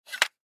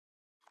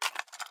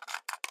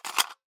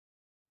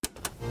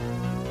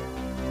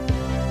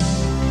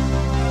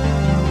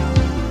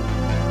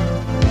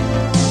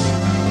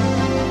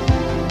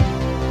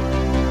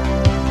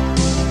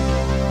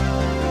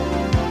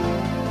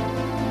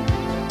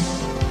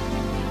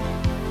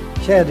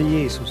Käre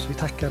Jesus, vi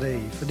tackar dig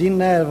för din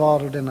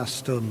närvaro denna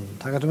stund.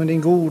 Tack att du med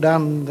din goda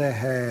ande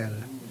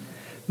här.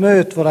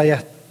 Möt våra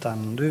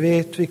hjärtan. Du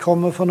vet, vi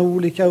kommer från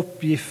olika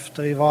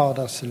uppgifter i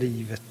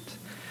vardagslivet.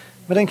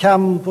 Med den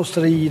kamp och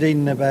strid det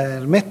innebär.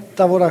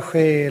 Mätta våra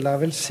själar,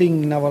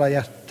 välsigna våra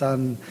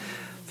hjärtan.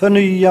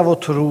 Förnya vår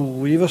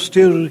tro, ge vår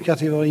styrka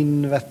till vår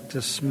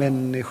invärtes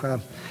människa.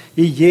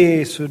 I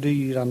Jesu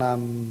dyra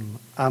namn.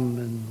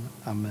 Amen,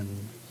 amen.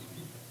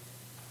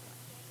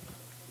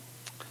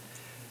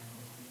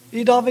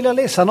 Idag vill jag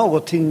läsa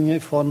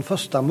någonting från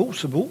första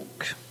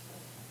Mosebok,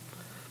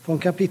 från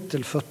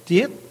kapitel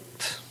 41.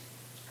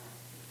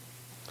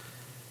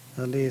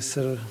 Jag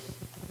läser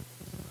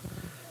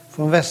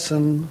från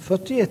versen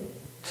 41,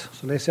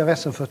 så läser jag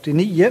versen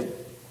 49.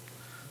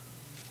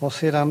 Och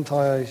sedan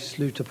tar jag i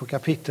slutet på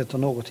kapitlet och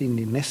något in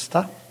i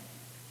nästa.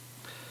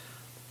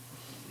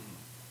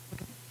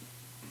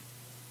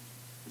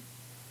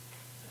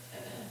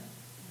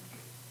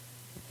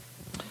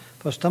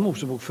 Första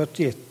Mosebok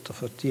 41 och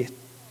 41.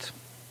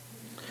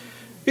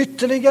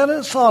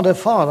 Ytterligare sade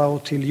farao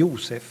till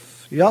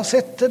Josef: jag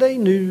sätter dig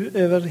nu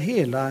över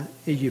hela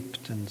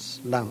Egyptens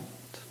land.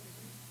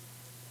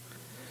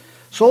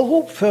 Så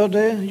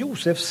hopförde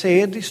Josef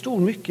sed i stor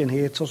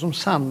myckenhet såsom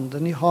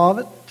sanden i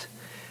havet,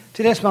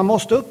 till dess man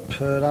måste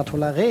upphöra att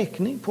hålla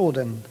räkning på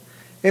den,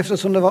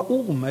 eftersom det var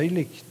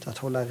omöjligt att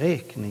hålla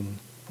räkning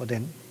på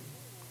den.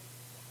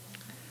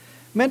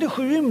 Men de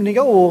 7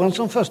 ymniga åren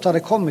som först hade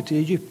kommit till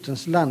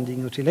Egyptens land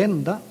gingo till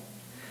ända.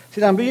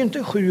 Sedan begynte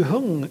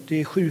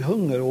de 7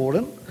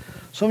 hungeråren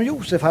som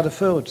Josef hade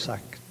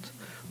förutsagt,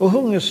 och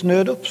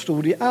hungersnöd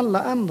uppstod i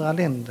alla andra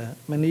länder,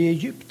 men i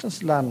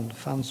Egyptens land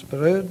fanns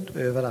bröd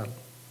överallt.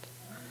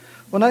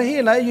 Och när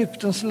hela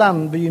Egyptens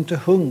land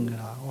begynte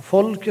hungra och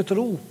folket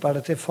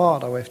ropade till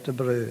farao efter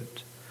bröd,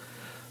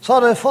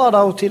 sade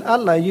farao till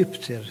alla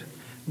egyptier: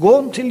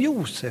 gå till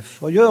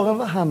Josef och gör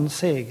vad han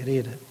säger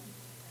eder.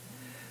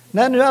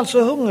 När nu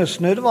alltså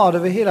hungersnöd var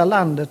över hela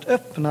landet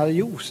öppnade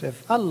Josef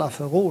alla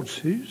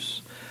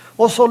förrådshus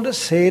och sålde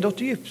säd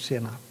åt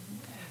egyptierna.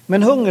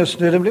 Men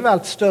hungersnöden blev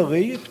allt större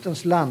i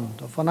Egyptens land,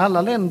 och från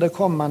alla länder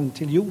kom man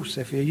till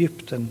Josef i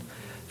Egypten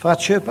för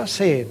att köpa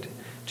säd,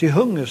 ty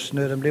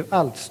hungersnöden blev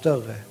allt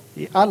större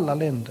i alla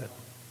länder.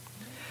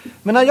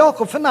 Men när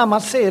Jakob förnam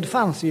att säd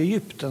fanns i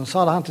Egypten,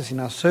 sade han till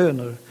sina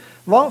söner: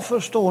 varför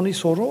står ni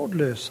så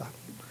rådlösa?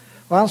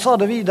 Och han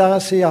sade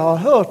vidare: se, jag har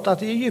hört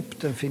att i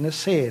Egypten finns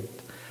säd.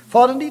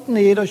 Far dit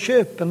ned och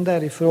köpen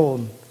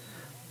därifrån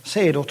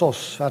säd åt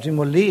oss, för att vi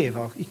må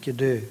leva och icke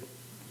dö.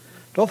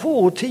 Då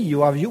får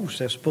 10 av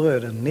Josefs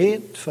bröder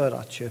ned för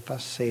att köpa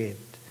säd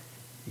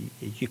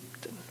i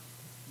Egypten.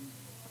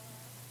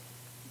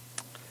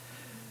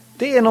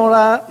 Det är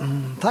några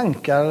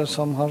tankar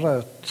som har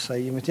rört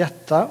sig i mitt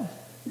hjärta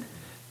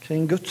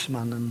kring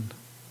gudsmannen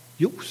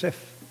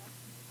Josef.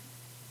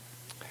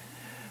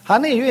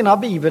 Han är ju en av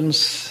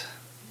Bibelns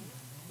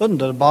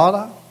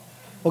underbara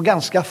och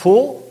ganska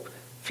få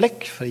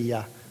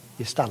fläckfria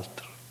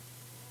gestalter.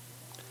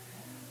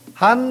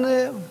 Han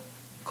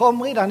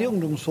kom redan i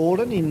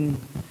ungdomsåren in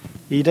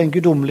i den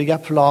gudomliga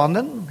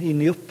planen,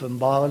 in i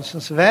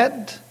uppenbarelsens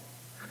värld.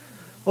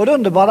 Och det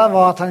underbara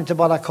var att han inte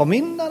bara kom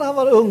in när han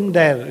var ung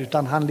där,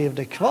 utan han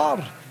levde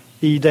kvar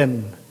i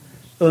den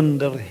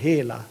under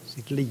hela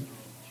sitt liv.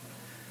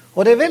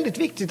 Och det är väldigt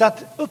viktigt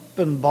att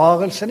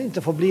uppenbarelsen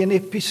inte får bli en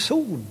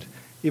episod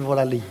i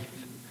våra liv,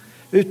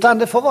 utan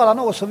det får vara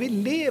något som vi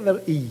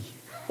lever i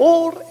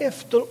år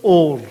efter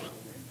år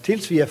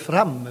tills vi är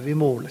framme vid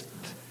målet.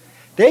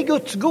 Det är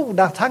Guds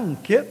goda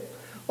tanke,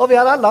 och vi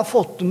har alla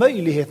fått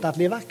möjligheten att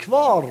leva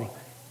kvar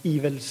i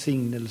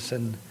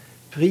välsignelsen.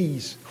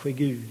 Pris ske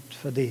Gud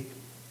för det.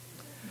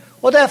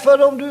 Och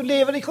därför, om du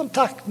lever i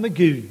kontakt med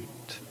Gud,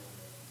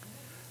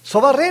 så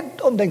var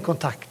rädd om den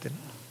kontakten.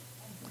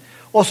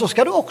 Och så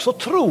ska du också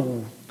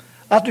tro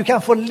att du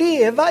kan få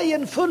leva i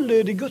en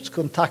fullödig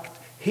gudskontakt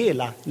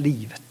hela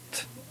livet.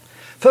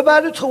 För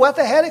börjar du tro att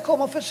det här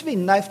kommer att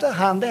försvinna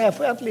efterhand, det här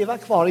får jag inte leva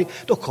kvar i,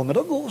 då kommer det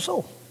att gå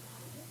så.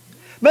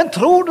 Men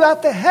tror du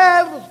att det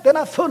här,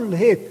 denna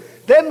fullhet,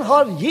 den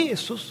har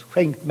Jesus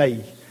skänkt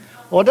mig,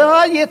 och den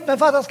har gett mig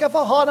för att jag ska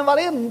få ha den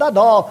varenda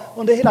dag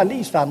under hela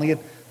livsvandringen,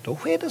 då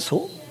sker det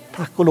så,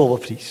 tack och lov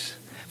och pris.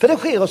 För det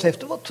sker oss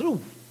efter vår tro.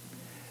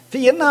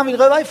 Fienden, han vill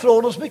röva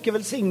ifrån oss mycket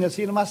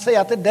välsignelse genom att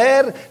säga att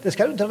det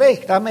ska du inte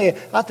räkna med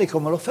att det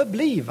kommer att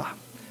förbliva.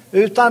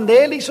 Utan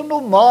det är liksom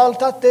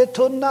normalt att det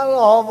tunnar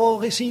av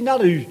och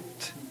resinar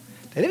ut.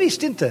 Det är det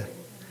visst inte.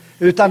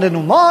 Utan det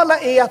normala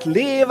är att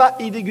leva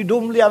i de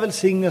gudomliga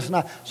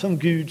välsignelserna som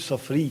Gud så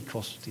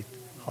frikostigt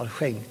har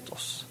skänkt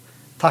oss.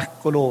 Tack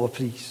och lov och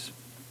pris.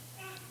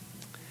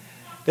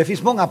 Det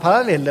finns många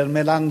paralleller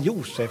mellan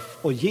Josef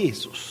och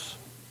Jesus.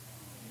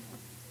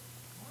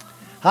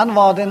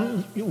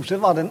 Josef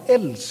var den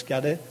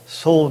älskade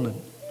sonen,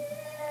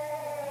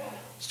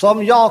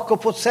 som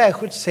Jakob på ett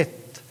särskilt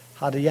sätt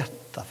hade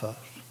hjärta för.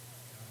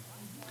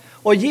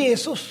 Och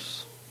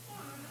Jesus,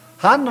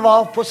 han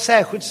var på ett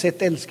särskilt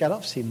sätt älskad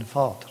av sin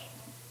fader.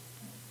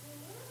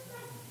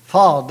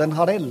 Fadern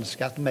har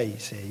älskat mig,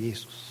 säger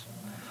Jesus.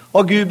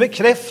 Och Gud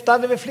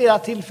bekräftade vid flera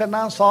tillfällen när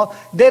han sa: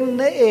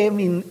 denne är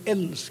min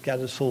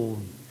älskade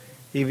son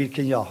i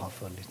vilken jag har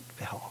funnit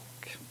behag.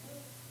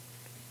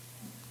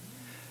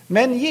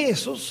 Men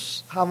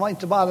Jesus, han var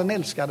inte bara den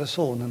älskade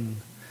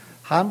sonen,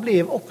 han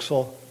blev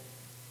också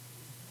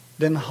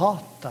den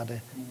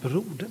hatade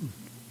brodern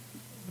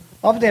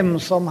av dem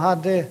som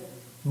hade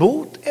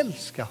bort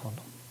älska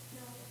honom.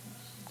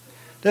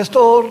 Det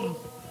står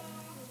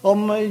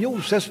om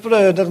Josefs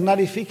bröder, när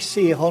de fick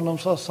se honom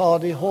så sa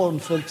de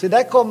hånfullt: se,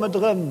 där kommer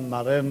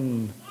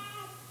drömmaren.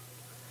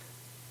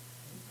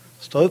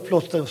 Stå upp,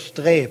 låt oss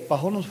dräpa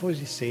honom så får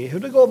vi se hur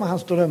det går med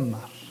hans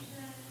drömmar.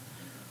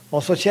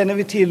 Och så känner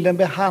vi till den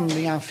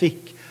behandling han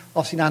fick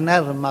av sina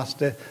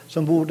närmaste,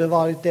 som borde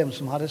varit dem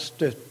som hade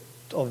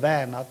stött och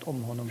värnat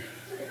om honom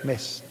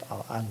mest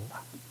av alla.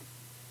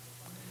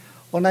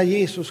 Och när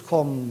Jesus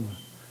kom,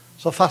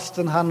 så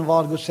fastän han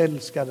var Guds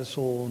älskade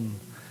son,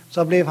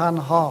 så blev han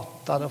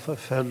hatad och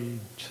förföljd,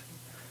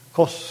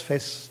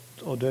 korsfäst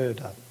och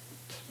dödad.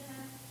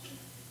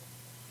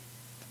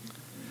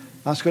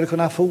 Man skulle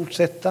kunna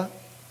fortsätta.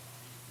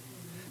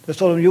 Det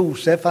står om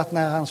Josef att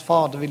när hans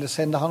fader ville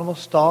sända honom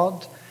åstad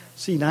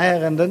sina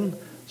ärenden,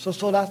 så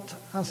står det att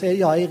han säger: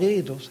 jag är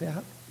redo, säger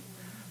han.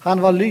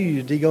 Han var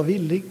lydig och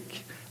villig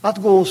att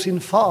gå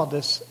sin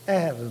faders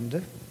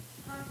ärende.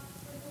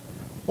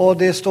 Och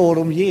det står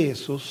om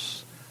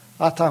Jesus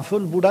att han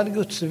fullbordade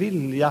Guds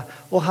vilja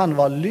och han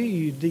var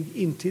lydig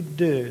intill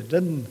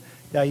döden,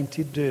 ja,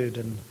 intill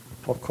döden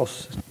på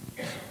korset.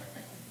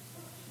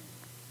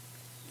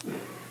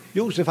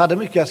 Josef hade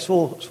mycket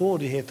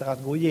svårigheter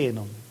att gå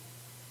igenom.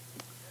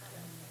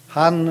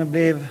 Han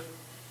blev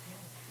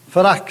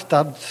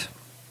föraktad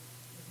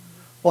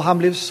och han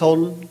blev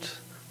såld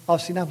av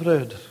sina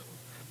bröder,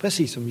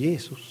 precis som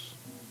Jesus.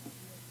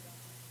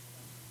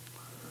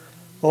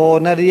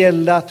 Och när det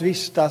gällde att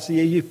vistas i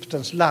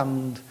Egyptens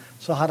land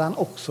så hade han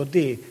också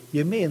det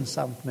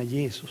gemensamt med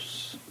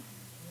Jesus.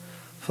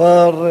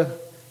 För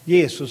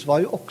Jesus var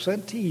ju också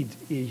en tid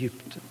i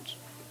Egypten.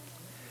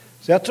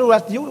 Så jag tror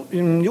att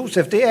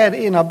Josef, det är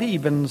en av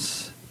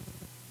Bibelns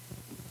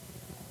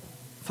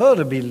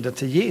förebilder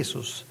till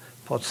Jesus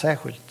på ett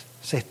särskilt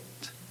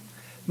sätt.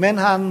 Men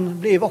han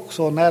blev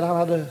också, när han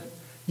hade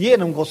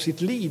genomgått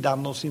sitt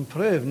lidande och sin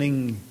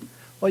prövning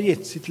och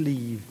gett sitt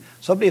liv,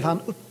 så blev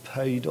han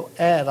upphöjd och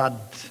ärad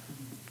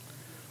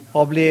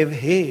och blev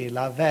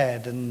hela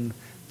världen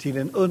till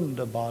en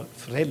underbar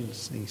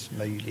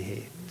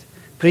frälsningsmöjlighet.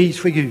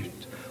 Pris för Gud.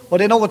 Och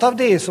det är något av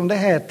det som den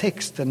här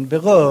texten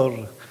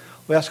berör.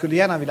 Och jag skulle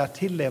gärna vilja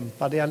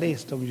tillämpa det jag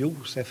läste om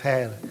Josef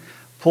här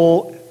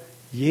på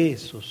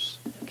Jesus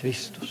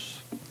Kristus.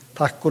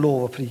 Tack och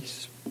lov och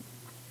pris.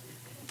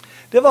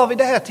 Det var vid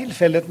det här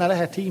tillfället, när det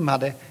här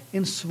timade,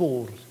 en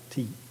svår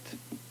tid.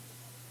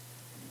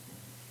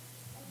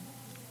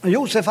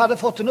 Josef hade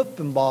fått en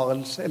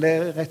uppenbarelse,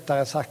 eller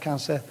rättare sagt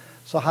kanske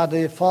så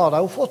hade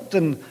farao fått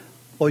den,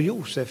 och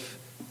Josef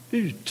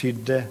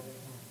uttydde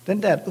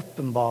den där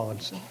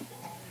uppenbarelsen.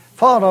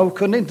 Farao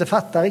kunde inte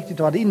fatta riktigt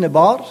vad det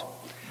innebar,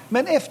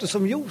 men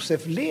eftersom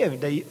Josef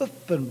levde i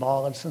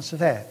uppenbarelsens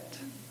värld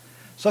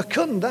så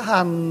kunde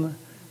han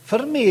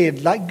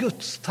förmedla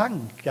Guds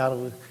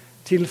tankar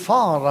till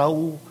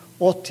farao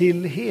och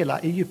till hela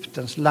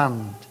Egyptens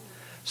land,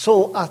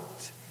 så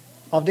att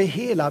av det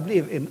hela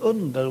blev en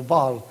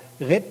underbar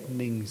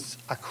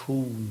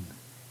räddningsaktion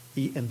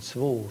i en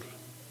svår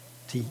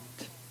tid.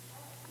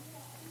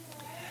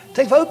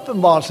 Tänk vad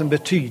uppenbarelsen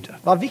betyder,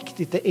 vad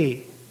viktigt det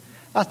är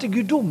att det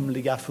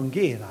gudomliga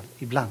fungerar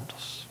ibland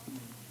oss.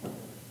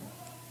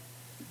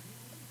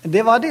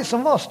 Det var det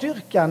som var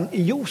styrkan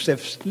i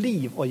Josefs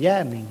liv och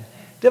gärning.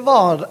 Det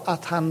var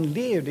att han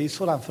levde i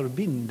sådan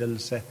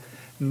förbindelse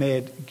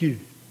med Gud.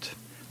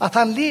 Att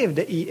han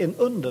levde i en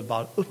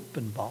underbar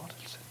uppenbarelse.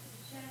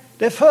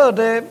 Det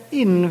förde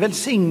in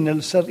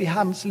välsignelser i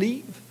hans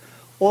liv,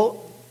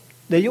 och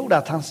det gjorde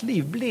att hans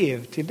liv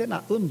blev till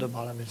denna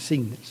underbara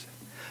välsignelse.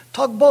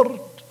 Tag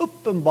bort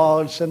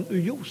uppenbarelsen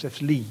ur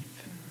Josefs liv,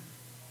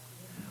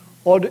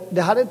 och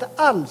det hade inte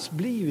alls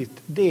blivit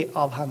det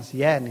av hans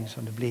gärning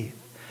som det blev.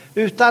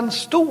 Utan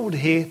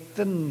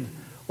storheten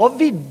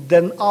och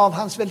vidden av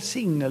hans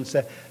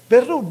välsignelse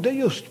berodde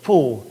just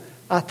på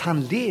att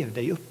han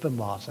levde i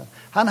uppenbarelsen.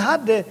 Han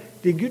hade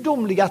de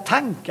gudomliga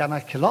tankarna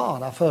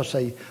klara för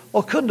sig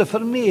och kunde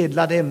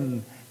förmedla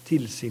dem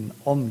till sin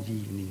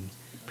omgivning.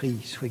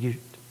 Pris för Gud.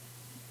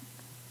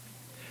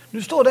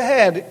 Nu står det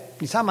här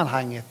i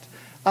sammanhanget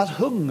att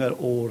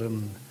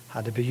hungeråren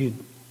hade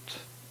begynt.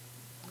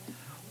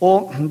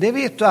 Och det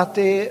vet du att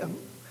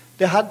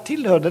det hade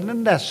tillhörde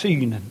den där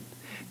synen.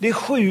 De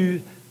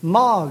 7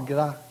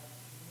 magra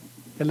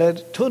eller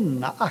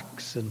tunna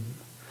axen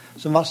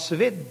som var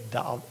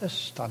svedda av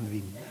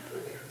östanvinden,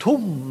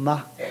 tomma,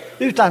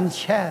 utan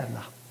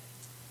kärna.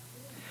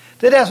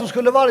 Det där som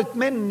skulle varit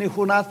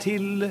människorna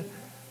till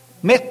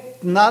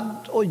mättnad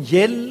och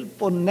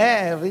hjälp och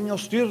näring och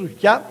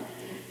styrka,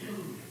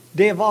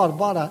 det var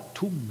bara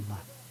tomma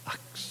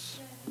ax.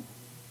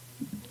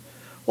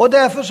 Och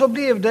därför så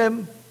blev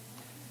det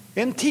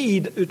en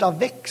tid utav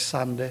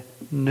växande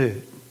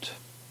nöd.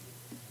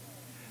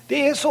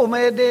 Det är så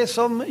med det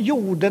som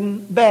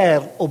jorden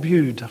bär och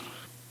bjuder.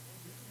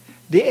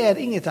 Det är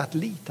inget att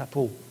lita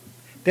på.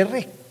 Det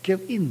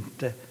räcker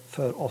inte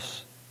för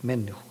oss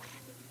människor.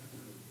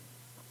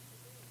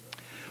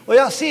 Och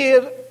jag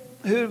ser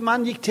hur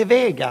man gick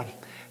tillväga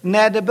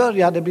när det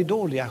började bli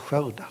dåliga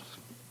skördar.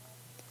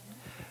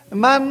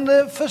 Man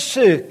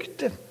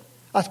försökte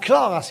att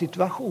klara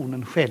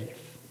situationen själv.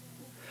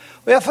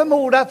 Och jag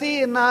förmodar att det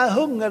ena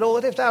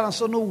hungeråret efter andra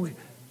så nog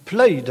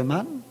plöjde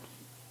man.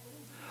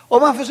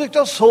 Och man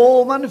försökte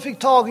så, man fick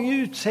tag i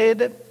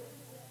utsäde.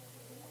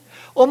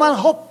 Och man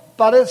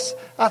hoppades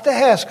att det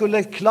här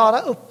skulle klara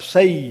upp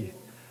sig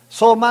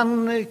så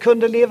man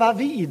kunde leva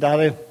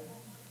vidare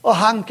och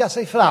hanka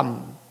sig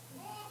fram.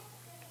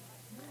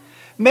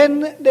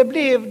 Men det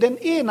blev den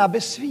ena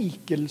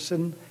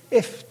besvikelsen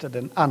efter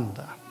den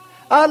andra.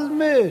 All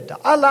möda,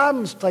 alla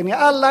ansträngningar,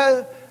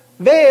 alla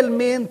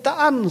välmenta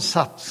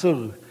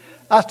ansatser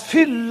att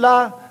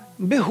fylla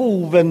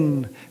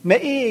behoven med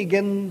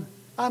egen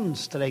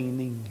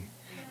ansträngning,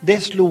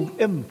 det slog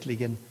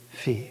ömkligen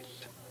fel.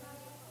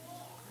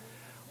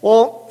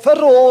 Och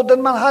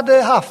förråden man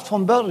hade haft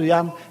från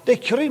början, det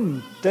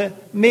krympte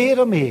mer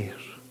och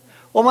mer.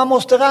 Och man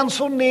måste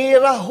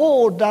ransonera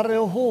hårdare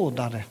och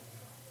hårdare.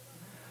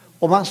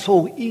 Och man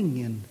såg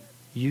ingen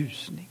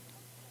ljusning.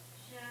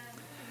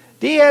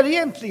 Det är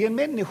egentligen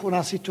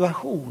människornas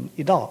situation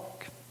idag.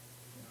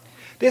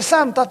 Det är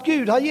sant att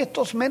Gud har gett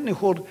oss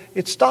människor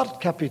ett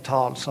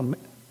startkapital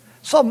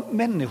som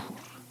människor.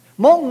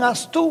 Många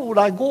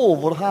stora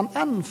gåvor har han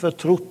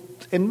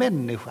anförtrott en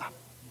människa.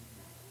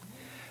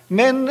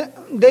 Men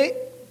det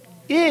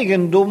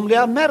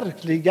egendomliga,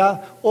 märkliga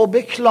och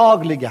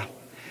beklagliga,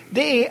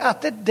 det är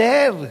att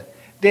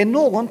det är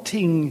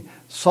någonting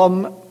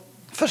som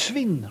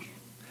försvinner,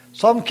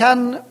 som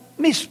kan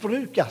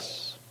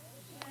missbrukas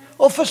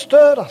och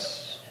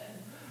förstöras.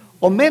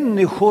 Och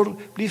människor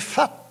blir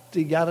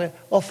fattigare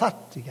och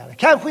fattigare.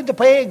 Kanske inte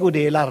på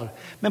ägodelar,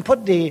 men på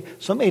det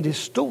som är de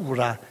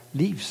stora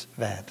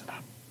livsvärdena.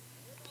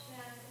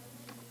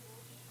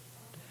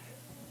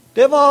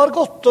 Det var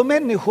gott om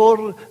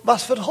människor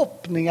vars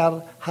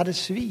förhoppningar hade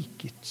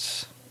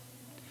svikits.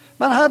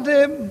 Man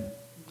hade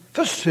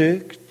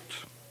försökt,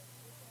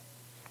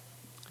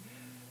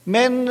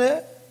 men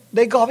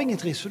det gav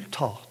inget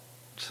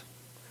resultat.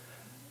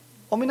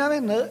 Och mina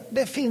vänner,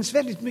 det finns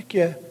väldigt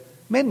mycket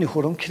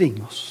människor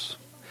omkring oss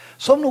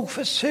som nog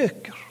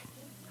försöker,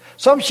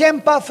 som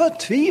kämpar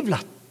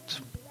förtvivlat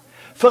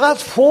för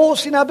att få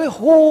sina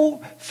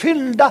behov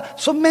fyllda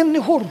som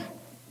människor.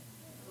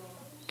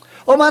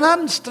 Och man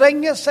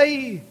anstränger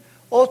sig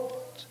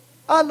åt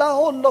alla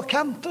håll och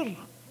kanter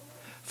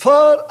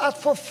för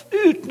att få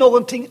ut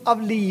någonting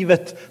av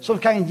livet som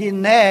kan ge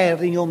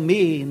näring och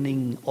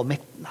mening och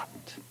mättnad.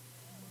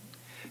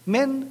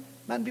 Men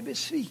man blir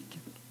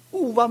besviken.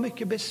 Vad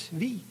mycket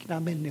besvikna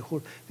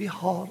människor vi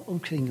har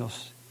omkring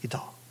oss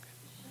idag.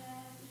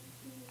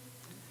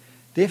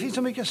 Det finns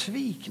så mycket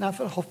svikna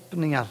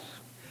förhoppningar,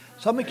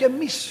 så mycket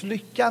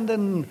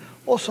misslyckanden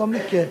och så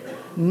mycket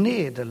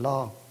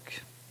nederlag.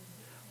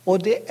 Och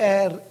det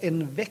är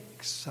en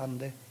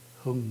växande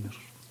hunger.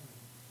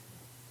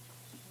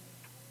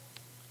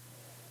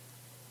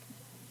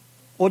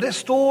 Och det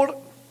står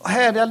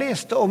här, jag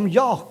läste om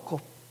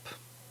Jakob.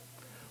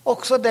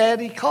 Också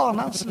där i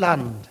Kanans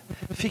land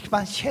fick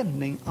man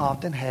känning av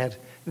den här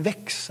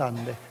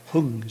växande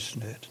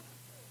hungersnöden.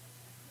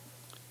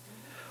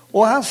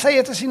 Och han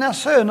säger till sina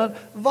söner: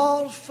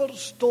 varför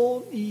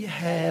står ni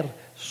här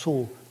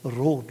så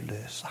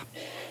rådlösa?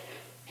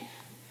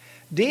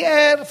 Det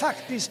är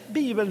faktiskt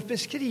Bibelns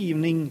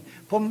beskrivning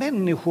på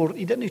människor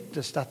i den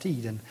yttersta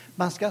tiden.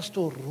 Man ska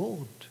stå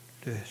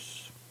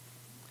rådlös.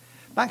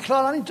 Man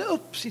klarar inte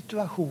upp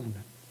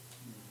situationen.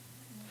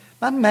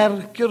 Man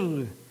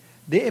märker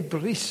det är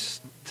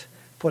brist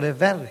på det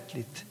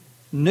verkligt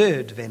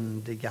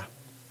nödvändiga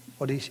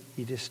och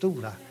i det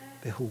stora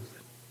behovet.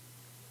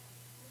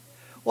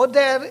 Och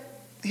där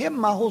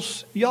hemma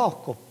hos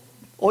Jakob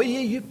och i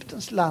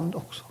Egyptens land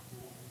också,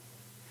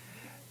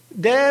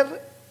 där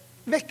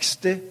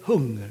växte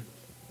hunger.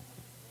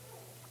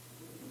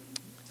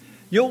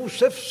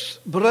 Josefs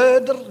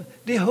bröder,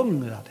 de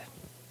hungrade.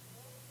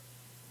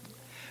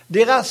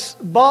 Deras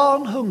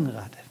barn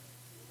hungrade.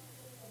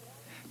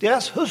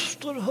 Deras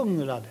hustrur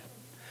hungrade.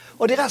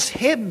 Och deras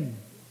hem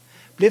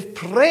blev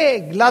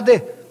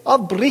präglade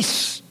av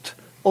brist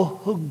och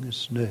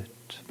hungersnöd.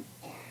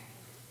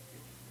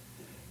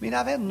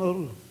 Mina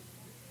vänner,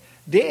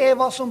 det är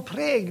vad som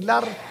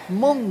präglar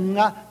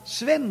många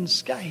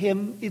svenska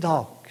hem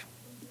idag.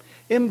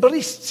 En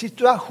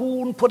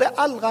bristsituation på det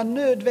allra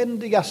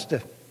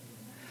nödvändigaste.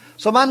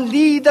 Så man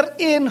lider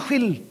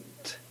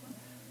enskilt.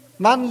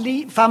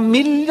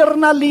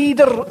 Familjerna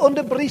lider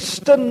under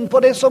bristen på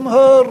det som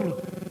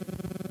hör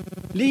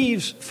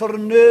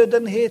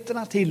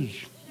livsförnödenheterna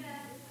till.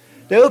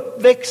 Det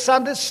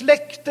uppväxande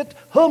släktet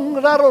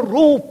hungrar och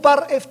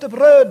ropar efter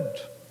bröd.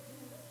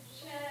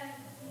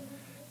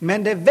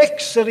 Men det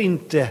växer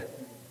inte.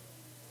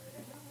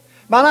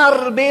 Man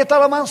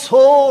arbetar och man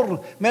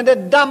sår, men det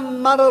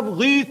dammar och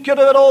ryker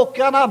över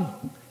åkrarna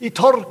i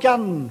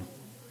torkan.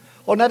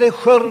 Och när det är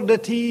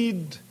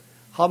skördetid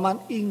har man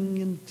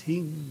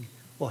ingenting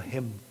att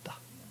hämta.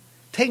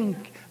 Tänk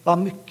vad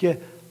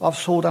mycket av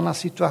sådana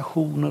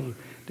situationer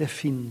det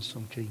finns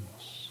omkring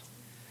oss.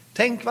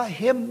 Tänk vad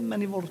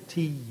hemmen i vår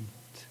tid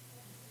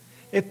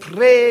är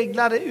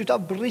präglade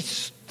utav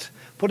brist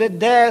på det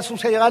där som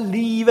ska göra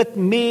livet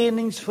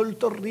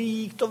meningsfullt och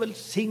rikt och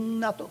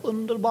välsignat och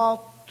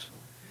underbart.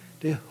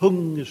 Det är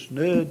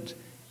hungersnöd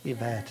i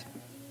världen.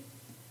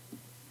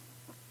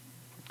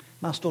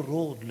 Man står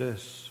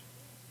rådlös.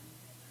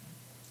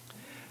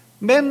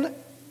 Men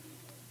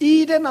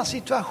i denna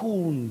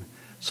situation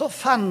så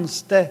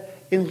fanns det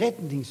en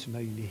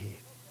räddningsmöjlighet.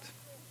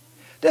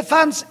 Det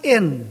fanns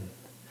en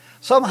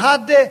som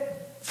hade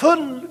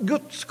full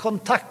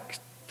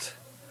gudskontakt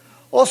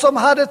och som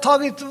hade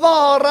tagit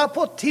vara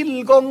på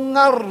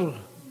tillgångar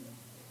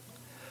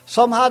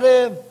som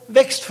hade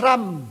växt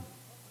fram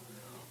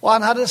och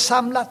han hade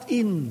samlat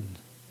in.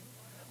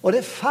 Och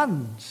det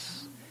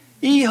fanns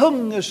i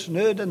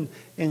hungersnöden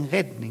en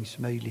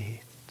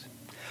räddningsmöjlighet.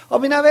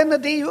 Och mina vänner,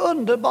 det är ju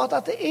underbart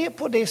att det är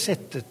på det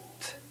sättet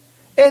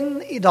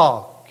än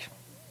idag.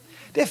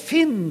 Det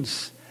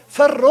finns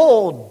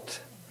förråd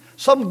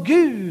som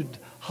Gud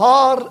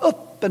har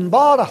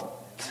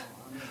uppenbarat,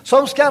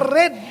 som ska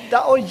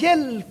rädda och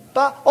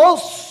hjälpa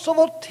oss och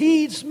vår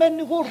tids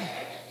människor.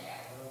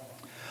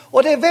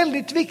 Och det är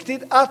väldigt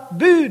viktigt att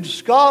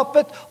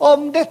budskapet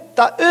om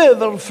detta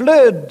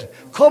överflöd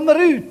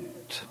kommer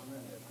ut.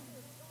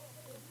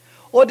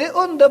 Och det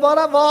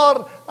underbara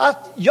var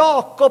att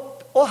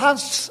Jakob och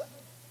hans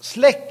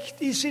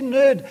släkt i sin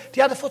nöd,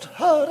 de hade fått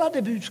höra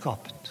det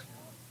budskapet.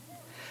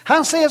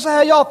 Han säger så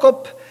här,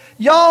 Jakob: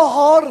 jag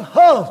har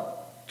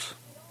hört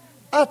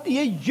att i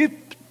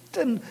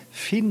Egypten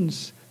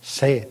finns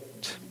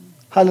säd.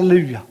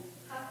 Halleluja.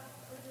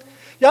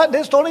 Ja,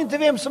 det står inte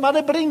vem som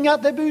hade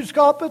bringat det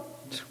budskapet.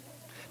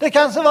 Det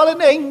kanske var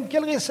en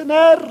enkel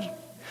resenär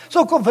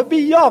som kom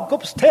förbi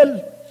Jakobs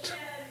tält.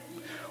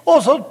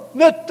 Och så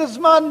möttes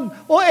man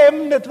och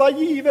ämnet var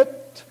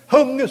givet.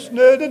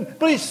 Hungersnöden,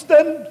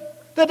 bristen.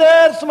 Det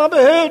där som man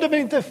behövde men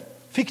inte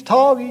fick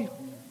tag i.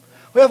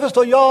 Och jag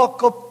förstår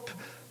Jakob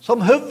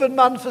som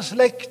huvudman för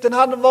släkten.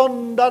 Han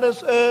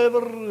våndades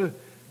över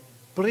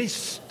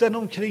bristen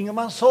omkring. Och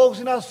man såg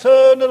sina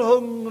söner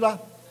hungra.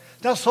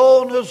 Sina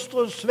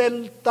sonhustrur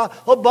svälta.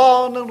 Och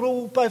barnen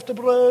ropa efter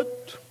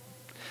bröd.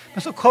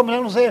 Men så kommer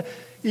han och säger: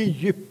 i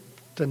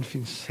Egypten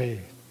finns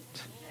säd.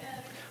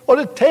 Och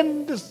det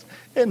tändes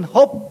en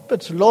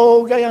hoppets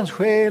låga i hans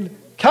själ.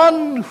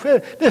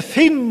 Kanske det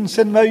finns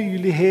en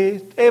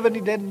möjlighet även i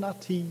denna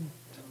tid.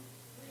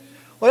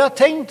 Och jag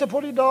tänkte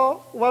på det idag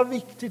och vad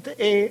viktigt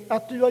det är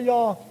att du och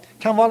jag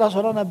kan vara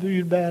sådana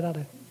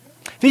budbärare.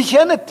 Vi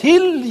känner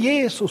till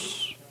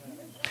Jesus.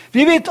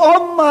 Vi vet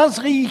om hans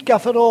rika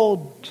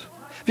förråd.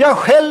 Vi har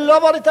själva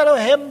varit där och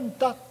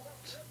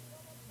hämtat.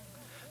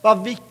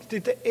 Vad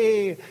viktigt det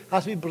är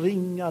att vi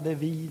bringar det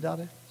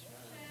vidare.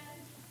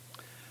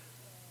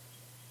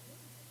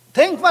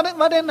 Tänk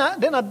vad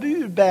denna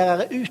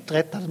budbärare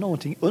uträttade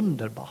någonting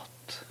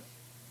underbart.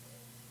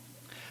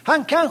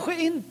 Han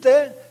kanske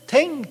inte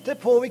tänkte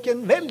på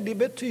vilken väldig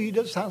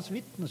betydelse hans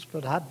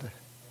vittnesbörd hade.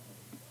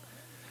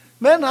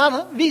 Men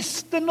han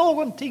visste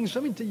någonting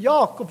som inte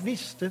Jakob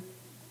visste.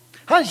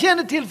 Han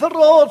kände till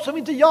förråd som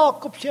inte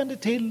Jakob kände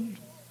till.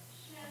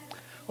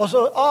 Och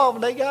så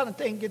avlägger han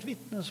ett enkelt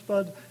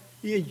vittnesbörd: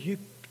 i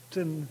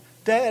Egypten,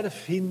 där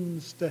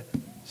finns det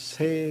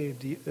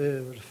säd i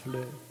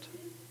överflöd.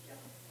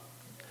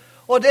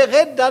 Och det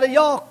räddade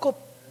Jakob.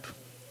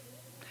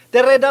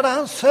 Det räddade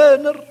hans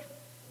söner.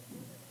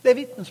 Det är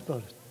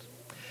vittnesbördet.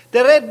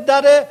 Det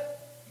räddade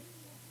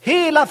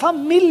hela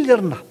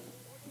familjerna.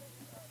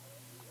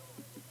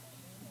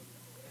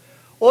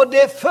 Och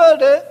det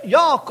förde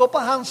Jakob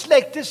och hans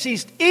släkt till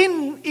sist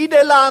in i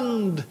det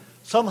land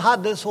som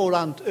hade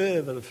sådant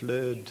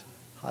överflöd.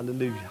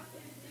 Halleluja.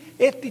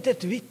 Ett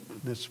litet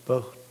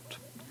vittnesbörd.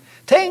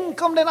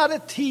 Tänk om den hade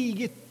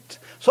tigit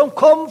som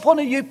kom från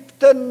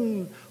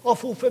Egypten och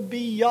for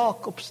förbi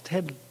Jakobs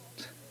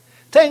tält.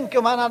 Tänk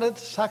om han hade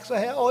sagt så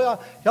här: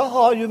 jag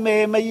har ju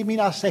med mig i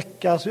mina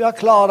säckar så jag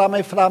klarar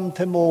mig fram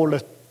till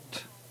målet.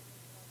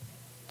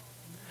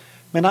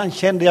 Men han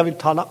kände: jag vill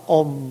tala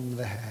om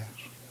det här.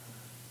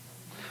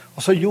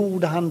 Och så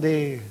gjorde han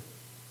det.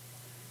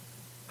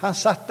 Han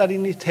satt där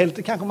inne i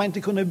tältet. Kanske man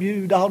inte kunde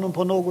bjuda honom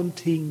på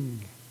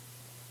någonting.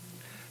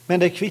 Men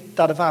det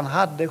kvittade, för han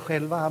hade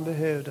själv vad han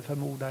behövde,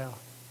 förmodar jag.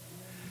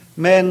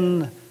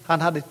 Men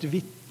han hade ett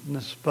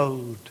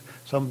vittnesbörd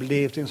som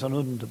blev till en sån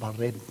underbar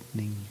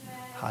räddning.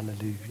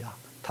 Halleluja.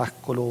 Tack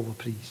och lov och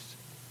pris.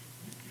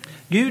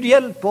 Gud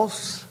hjälp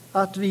oss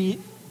att vi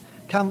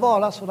kan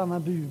vara sådana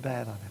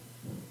budbärare.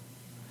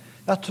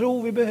 Jag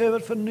tror vi behöver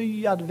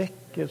förnyad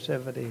väckelse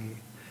över det.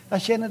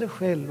 Jag känner det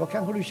själv och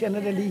kanske du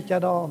känner det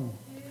likadant.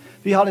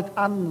 Vi har ett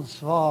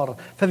ansvar,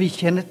 för vi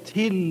känner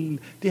till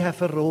de här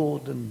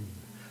förråden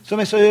som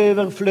är så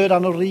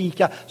överflödande och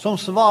rika, som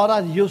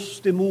svarar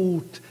just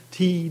emot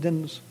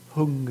tidens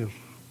hunger.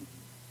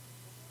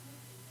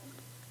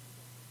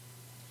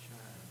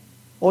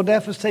 Och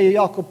därför säger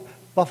Jakob,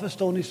 varför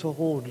står ni så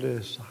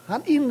rådlösa?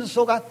 Han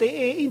insåg att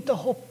det är inte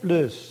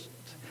hopplöst.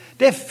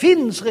 Det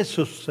finns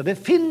resurser, det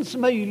finns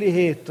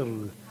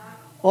möjligheter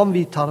om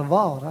vi tar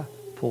vara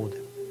på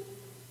det.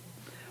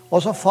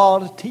 Och så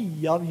far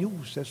 10 av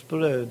Josefs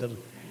bröder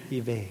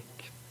iväg.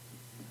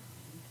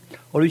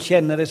 Och du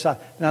känner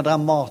den här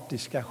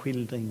dramatiska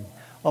skildring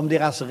om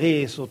deras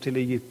resor till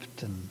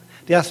Egypten,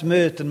 deras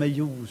möten med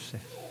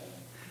Josef,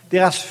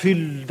 deras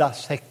fyllda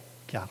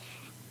säckar.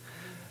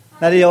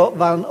 När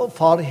de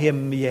far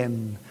hem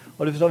igen,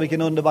 och du förstår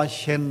vilken underbar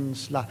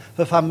känsla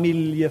för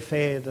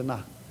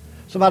familjefäderna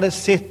som hade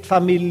sett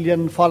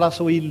familjen falla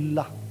så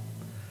illa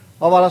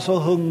och vara så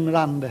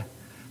hungrande,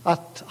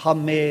 att ha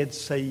med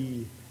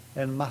sig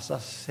en massa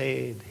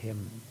säd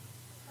hem.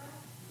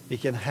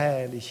 Vilken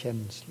härlig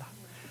känsla.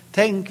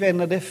 Tänk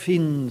vänner, det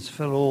finns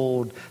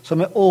förråd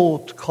som är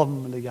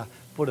åtkomliga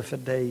både för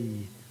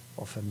dig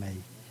och för mig.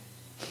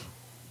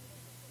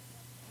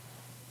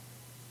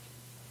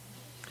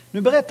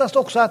 Nu berättas det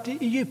också att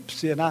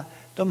egyptierna,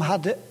 de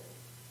hade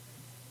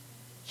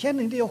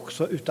känning det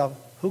också utav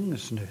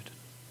hungersnöden.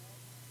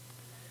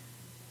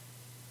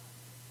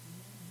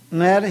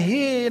 När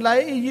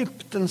hela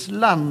Egyptens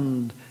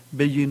land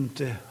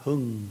begynte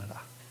hungra,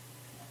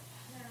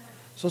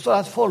 så står det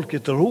att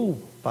folket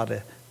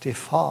ropade till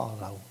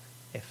farao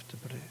efter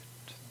bröd.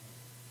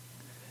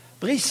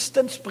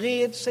 Bristen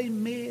spred sig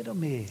mer och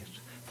mer,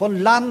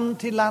 från land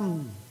till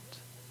land,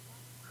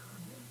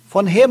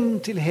 från hem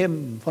till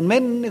hem, från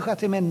människa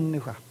till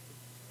människa.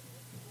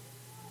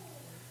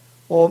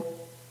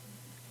 Och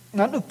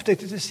man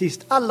upptäckte till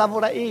sist alla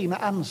våra egna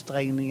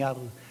ansträngningar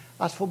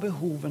att få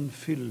behoven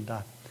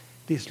fyllda,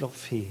 det slår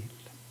fel.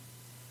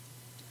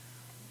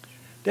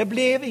 Det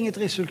blev inget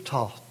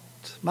resultat.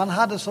 Man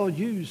hade så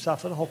ljusa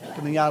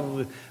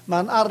förhoppningar.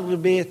 Man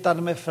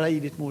arbetade med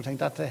frejdigt mod och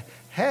tänkte att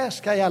här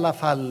ska i alla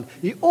fall,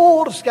 i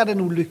år ska det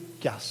nog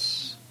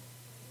lyckas.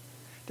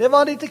 Det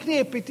var lite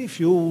knepigt i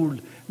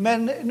fjol,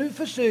 men nu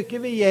försöker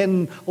vi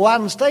igen och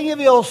anstränger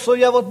vi oss och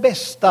gör vårt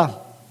bästa,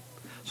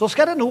 så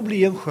ska det nog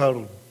bli en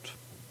skörd.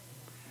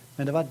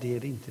 Men det var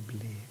det inte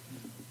blev.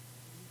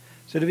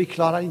 Så vi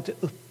klarar inte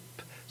upp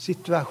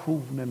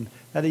situationen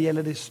när det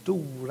gäller de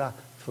stora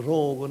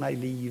frågorna i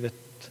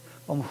livet,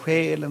 om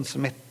själens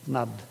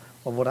mättnad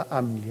och våra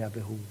andliga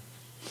behov.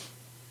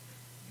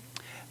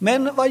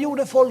 Men vad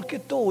gjorde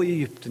folket då i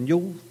Egypten?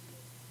 Jo,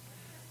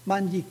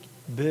 man gick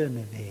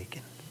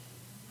bönevägen.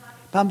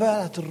 Man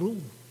började att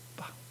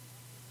ropa.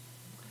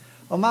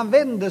 Och man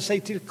vände sig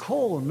till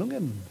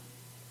konungen.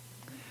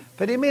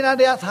 För de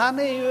menade att han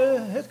är ju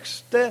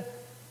högste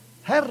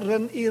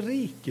herren i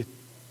riket.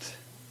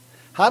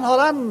 Han har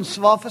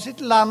ansvar för sitt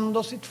land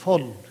och sitt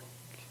folk.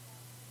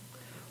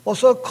 Och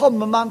så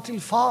kommer man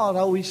till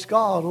farao i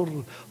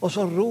skaror och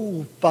så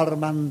ropar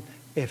man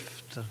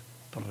efter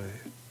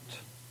bröd.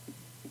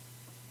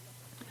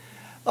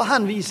 Och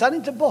han visar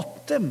inte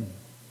bort dem.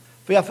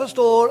 För jag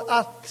förstår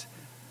att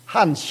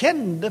han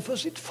kände för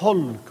sitt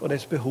folk och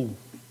dess behov.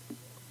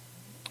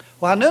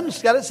 Och han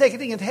önskade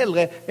säkert inget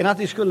hellre än att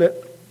de skulle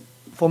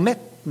få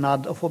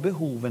mättnad och få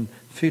behoven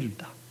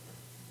fyllda.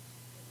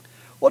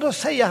 Och då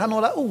säger han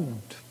några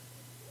ord.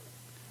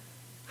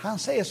 Han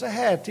säger så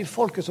här till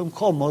folket som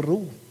kom och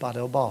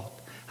ropade och bad.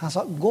 Han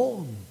sa,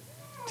 gå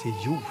till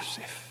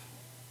Josef.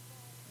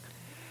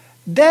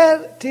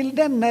 Där till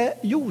denne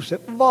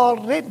Josef var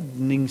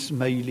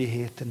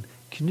räddningsmöjligheten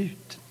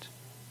knuten.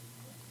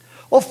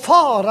 Och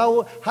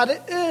farao hade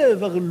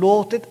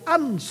överlåtit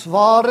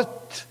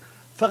ansvaret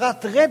för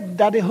att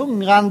rädda de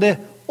hungrande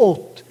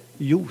åt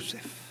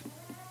Josef.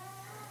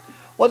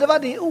 Och det var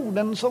de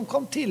orden som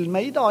kom till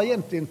mig idag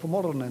egentligen på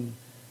morgonen.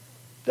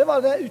 Det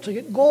var det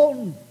uttrycket,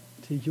 gå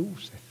till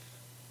Josef.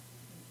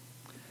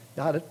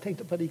 Jag hade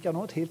tänkt att predika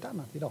något helt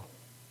annat idag.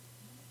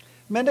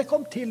 Men det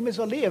kom till mig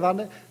så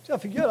levande så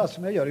jag fick göra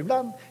som jag gör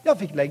ibland. Jag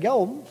fick lägga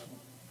om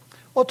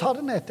och ta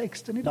den här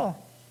texten idag.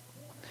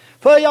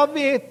 För jag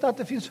vet att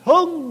det finns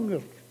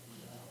hunger.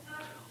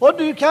 Och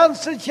du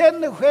kanske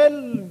känner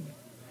själv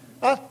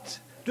att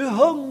du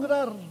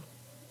hungrar.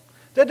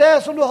 Det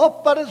där som du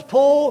hoppades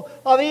på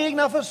av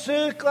egna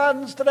försök och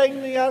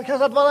ansträngningar.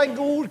 Kanske att vara en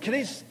god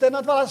kristen,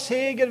 att vara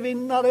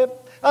segervinnare,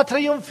 att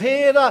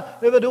triumfera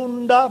över det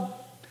onda.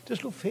 Det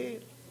slog fel.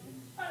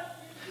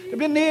 Det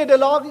blir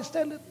nederlag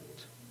istället.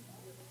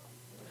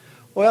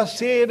 Och jag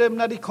ser dem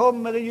när de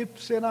kommer,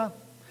 egyptierna.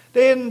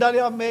 Det enda de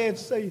har med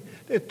sig,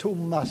 det är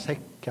tomma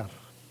säckar.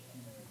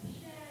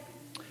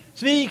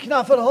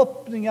 Svikna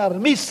förhoppningar,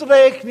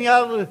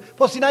 missräkningar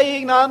på sina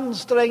egna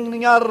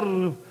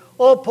ansträngningar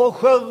och på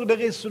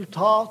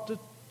skörderesultatet.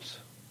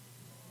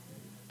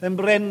 Den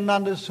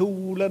brännande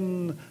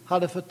solen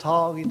hade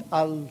förtagit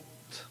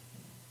allt.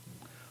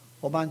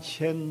 Och man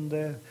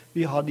kände,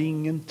 vi hade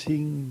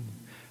ingenting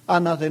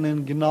annat än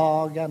en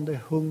gnagande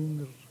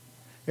hunger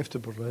efter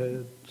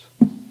bröd.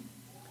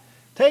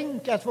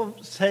 Tänk att få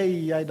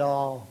säga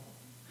idag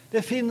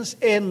Det finns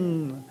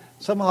en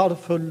som har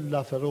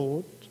fulla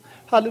förråd.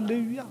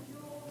 Halleluja.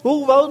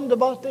 Vad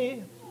underbart det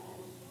är.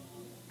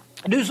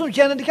 Du som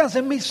känner dig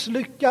kanske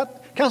misslyckat,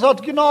 kanske har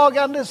ett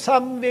gnagande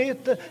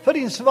samvete för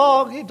din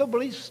svaghet och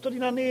brist och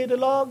dina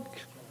nederlag.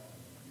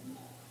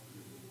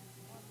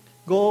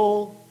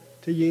 Gå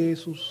till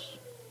Jesus.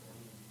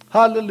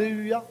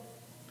 Halleluja.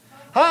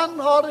 Han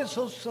har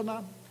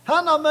resurserna.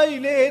 Han har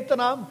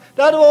möjligheterna.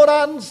 Där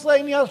våra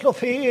ansträngningar slår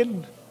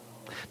fel.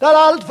 Där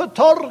allt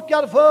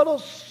förtorkar för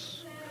oss.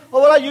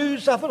 Och våra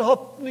ljusa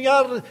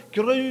förhoppningar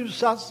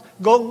grusas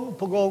gång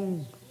på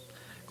gång.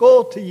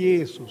 Gå till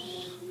Jesus.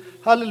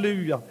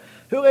 Halleluja.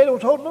 Hur är det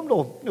hos honom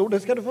då? Jo, det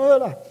ska du få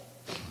höra.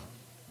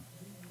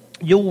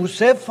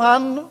 Josef,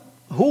 han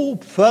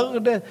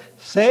hopförde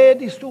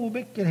säd i stor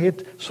myckenhet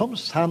som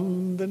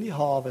sanden i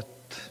havet.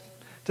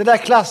 Det där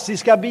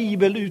klassiska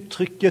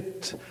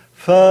bibeluttrycket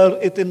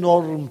för ett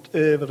enormt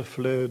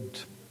överflöd.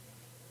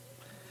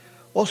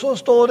 Och så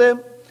står det,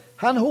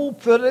 han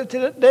hopförde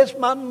till dess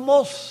man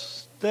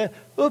måste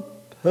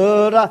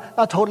upphöra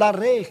att hålla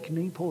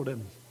räkning på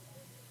dem.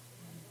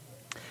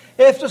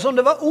 Eftersom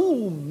det var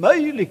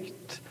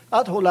omöjligt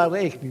att hålla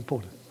räkning på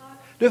det.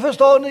 Du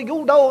förstår, i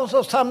goda år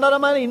så samlade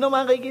man in och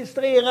man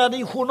registrerade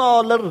i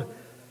journaler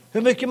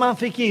hur mycket man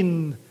fick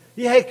in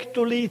i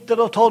hektoliter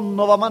och ton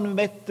och vad man nu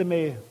mätte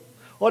med.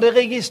 Och det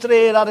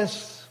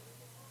registrerades.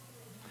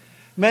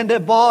 Men det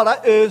bara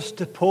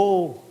öste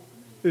på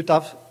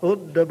utav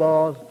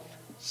underbar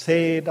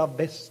säd av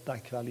bästa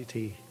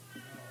kvalitet.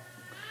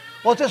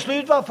 Och till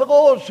slut var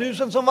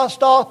förrådshusen som var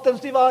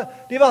statens, de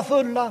var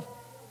fulla.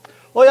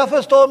 Och jag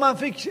förstår, man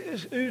fick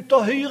ut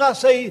och hyra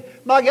sig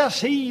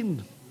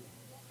magasin.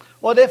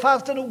 Och det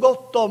fanns det nog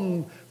gott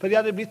om, för de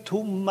hade blivit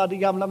tomma, de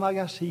gamla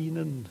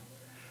magasinen.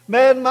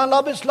 Men man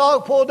la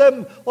beslag på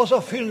dem och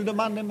så fyllde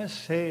man dem med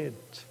säd.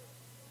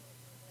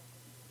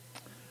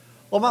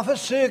 Och man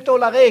försökte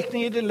hålla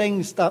räkning i det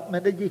längsta,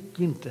 men det gick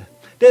inte.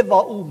 Det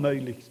var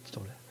omöjligt,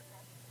 står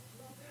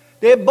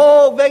det.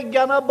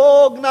 Väggarna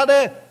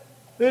bågnade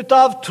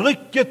utav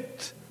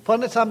trycket från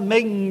dessa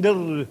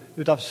mängder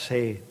utav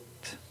säd.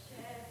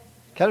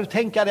 Kan du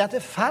tänka dig att det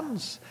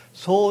fanns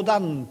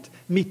sådant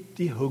mitt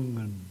i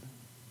hungern?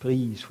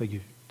 Pris för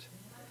Gud.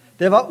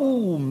 Det var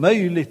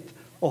omöjligt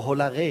att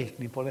hålla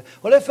räkning på det.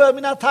 Och det för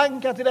mina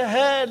tankar till det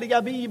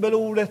härliga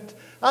bibelordet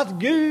att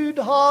Gud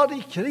har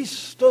i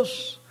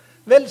Kristus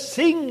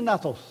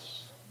välsignat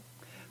oss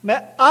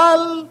med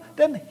all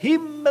den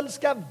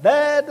himmelska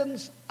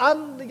världens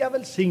andliga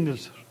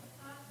välsignelser.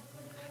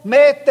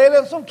 Mät det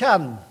den som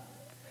kan.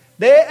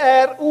 Det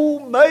är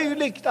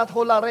omöjligt att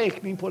hålla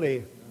räkning på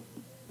det.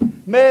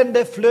 Men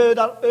det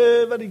flödar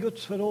över i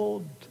Guds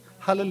förråd.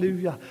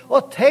 Halleluja.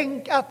 Och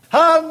tänk att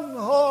han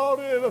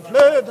har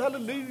överflöd.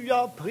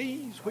 Halleluja.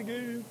 Pris för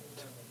Gud.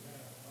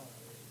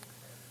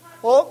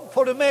 Och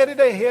får du med dig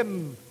det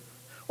hem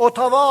och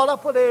ta vara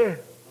på det,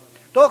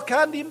 då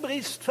kan din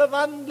brist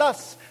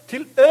förvandlas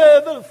till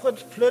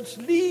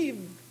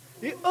överflödsliv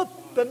i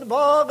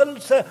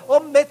uppenbarelse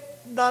och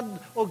mättnad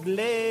och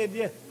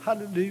glädje.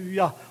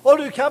 Halleluja. Och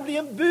du kan bli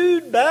en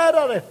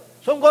budbärare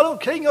som går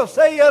omkring och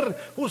säger,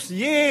 hos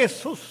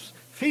Jesus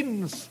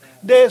finns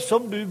det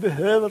som du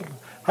behöver.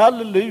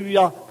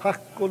 Halleluja,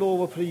 tack och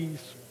lov och pris.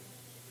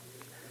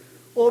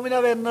 Och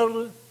mina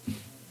vänner,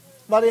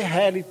 vad är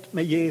härligt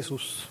med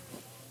Jesus.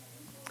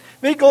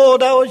 Vi går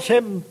där och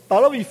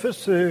kämpar och vi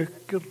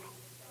försöker.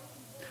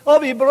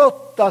 Och vi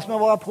brottas med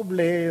våra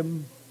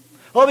problem.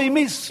 Och vi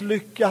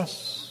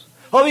misslyckas.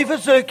 Och vi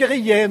försöker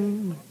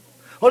igen.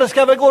 Och det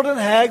ska väl gå den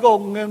här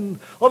gången.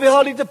 Och vi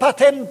har lite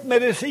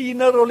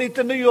patentmediciner och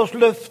lite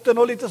nyårslöften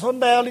och lite sån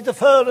där, lite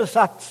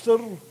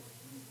föresatser.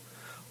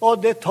 Och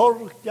det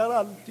torkar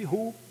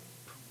alltihop.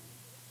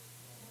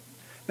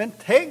 Men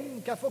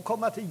tänk att få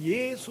komma till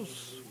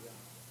Jesus.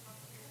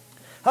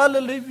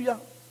 Halleluja.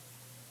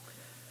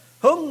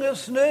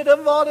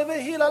 Hungersnöden var det över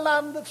hela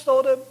landet,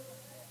 står det.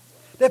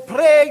 Det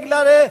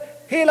präglade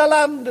hela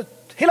landet,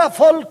 hela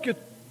folket.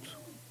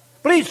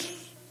 Brist,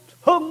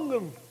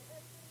 hunger.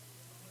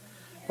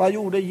 Vad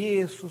gjorde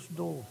Jesus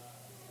då?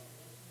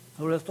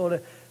 Och det står det,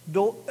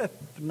 då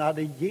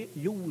öppnade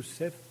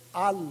Josef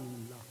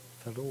alla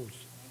förråd.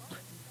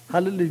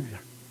 Halleluja.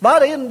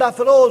 Varenda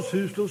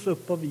förrådshus slogs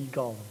upp och vi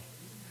gav.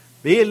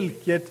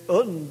 Vilket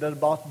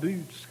underbart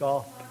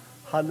budskap.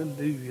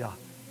 Halleluja.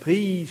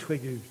 Pris för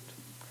Gud.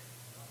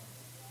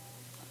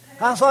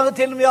 Han sa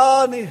till dem,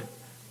 ja,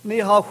 ni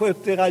har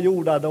skött era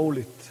jordar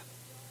dåligt.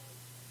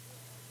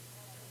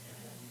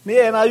 Ni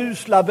är ena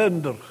usla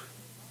bönder.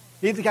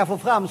 Ni inte kan få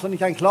fram så ni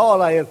kan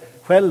klara er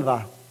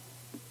själva.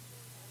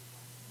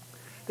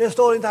 Det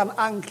står inte han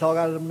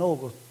anklagade dem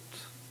något.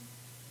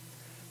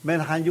 Men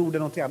han gjorde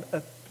någonting, han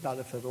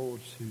öppnade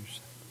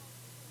förrådshuset.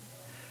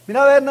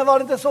 Mina vänner, var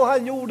det inte så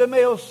han gjorde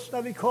med oss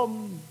när vi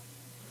kom?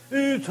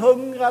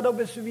 Uthungrade och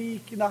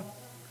besvikna.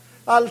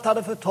 Allt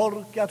hade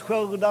förtorkat,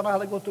 skördarna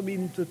hade gått om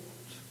intet.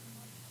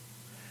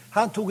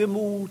 Han tog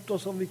emot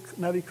oss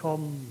när vi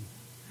kom.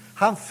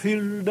 Han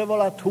fyllde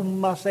våra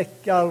tomma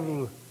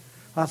säckar.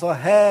 Han sa,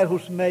 här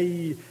hos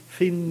mig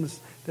finns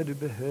det du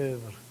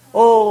behöver.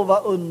 Åh,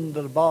 vad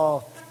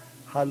underbart.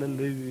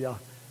 Halleluja.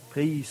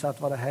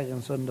 Prisat vare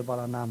Herrens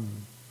underbara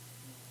namn.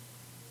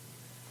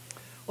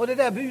 Och det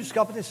där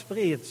budskapet det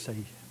spred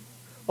sig.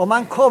 Och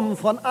man kom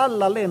från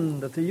alla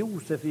länder till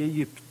Josef i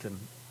Egypten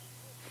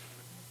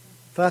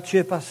för att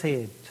köpa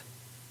säd.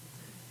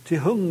 Till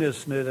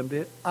hungersnöden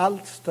blev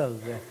allt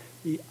större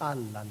i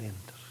alla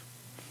länder.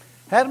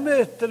 Här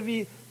möter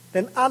vi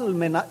den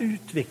allmänna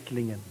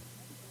utvecklingen.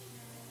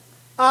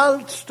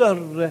 Allt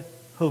större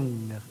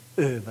hunger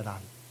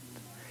överallt.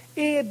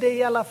 Är det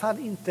i alla fall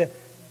inte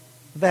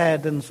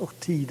världens och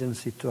tidens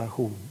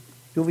situation?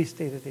 Jo,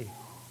 visst är det det.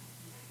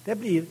 Det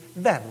blir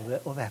värre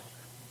och värre.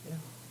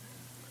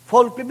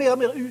 Folk blir mer och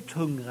mer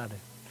uthungrade.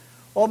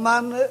 Och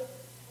man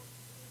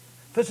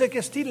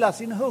försöker stilla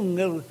sin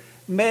hunger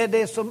med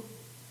det som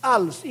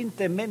alls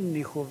inte är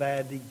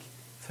människovärdig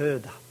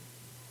föda.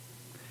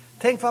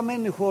 Tänk vad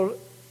människor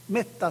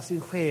mättar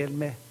sin själ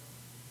med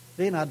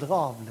rena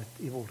dravlet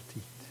i vår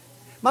tid.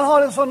 Man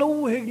har en sån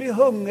ohygglig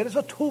hunger, det är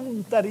så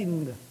tomt där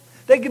inne.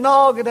 Det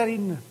gnager där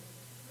inne.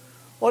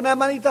 Och när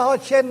man inte har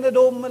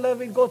kännedom eller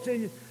vill gå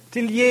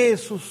till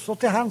Jesus och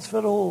till hans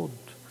förråd,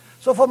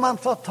 så får man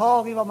ta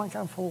tag i vad man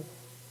kan få.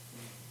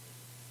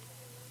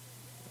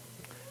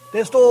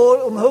 Det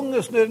står om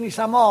hungersnöden i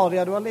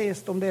Samaria, du har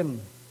läst om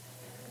den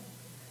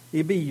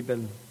i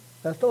Bibeln.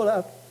 Där står det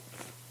att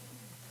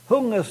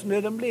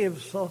hungersnöden blev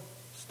så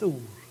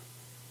stor.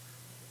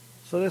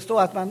 Så det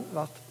står att man,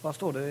 vad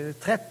står det?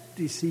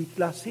 30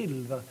 siklar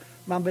silver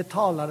man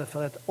betalade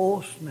för ett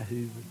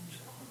åsnehuvud.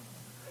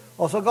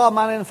 Och så gav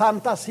man en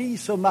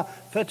fantasisumma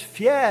för ett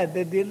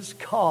 1/4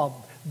 kab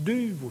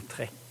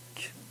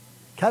duvoträck.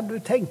 Kan du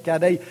tänka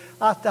dig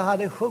att det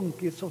hade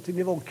sjunkit så till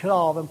nivån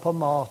kraven på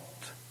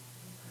mat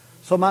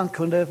så man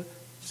kunde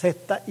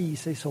sätta i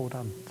sig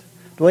sådant?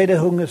 Då är det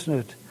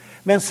hungersnöd.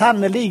 Men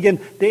sannoliken,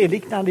 det är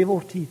liknande i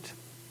vår tid.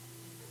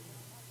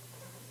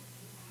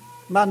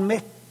 Man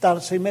mättar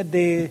sig med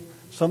det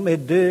som är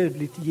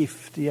dödligt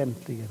gift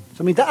egentligen.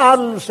 Som inte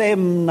alls är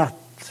ämnat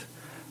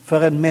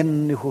för en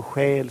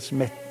människosjäls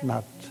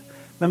mättnad.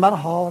 Men man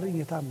har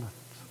inget annat.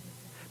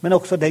 Men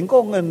också den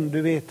gången,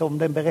 du vet om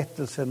den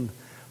berättelsen,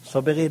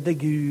 så beredde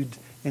Gud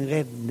en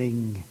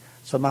räddning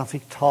så man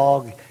fick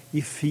tag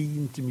i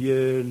fint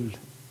mjöl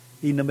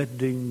inom ett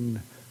dygn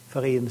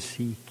för 1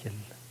 sikel.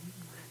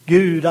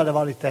 Gud hade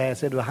varit där,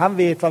 säger du. Han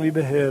vet vad vi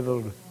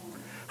behöver.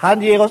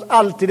 Han ger oss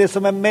alltid det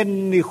som är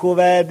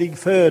människovärdig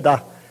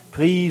föda.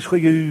 Pris för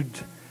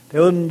Gud. Det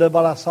är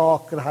underbara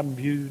saker han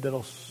bjuder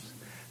oss.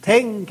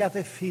 Tänk att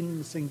det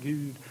finns en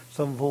Gud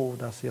som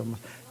vårdar sig om oss.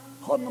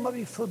 Honom har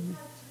vi funnit.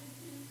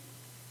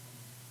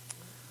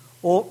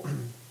 Och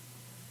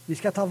vi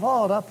ska ta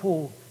vara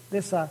på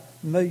dessa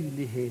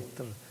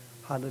möjligheter.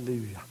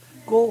 Halleluja.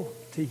 Gå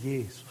till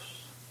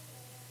Jesus.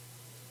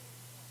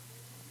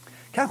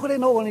 Kanske det är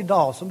någon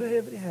idag som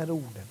behöver de här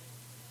orden.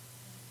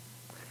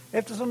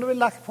 Eftersom du är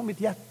lagt på mitt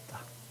hjärta.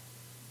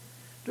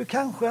 Du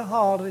kanske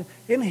har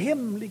en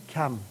hemlig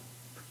kamp.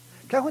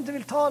 Kanske inte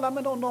vill tala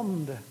med någon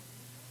om det.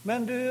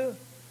 Men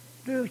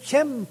du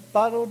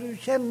kämpar och du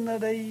känner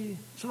dig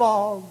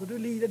svag. Och du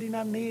lider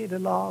dina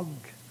nederlag.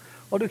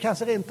 Och du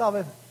kanske rent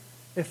av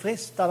är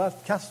frestad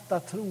att kasta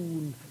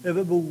tron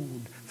över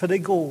bord. För det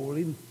går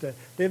inte.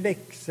 Det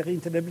växer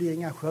inte. Det blir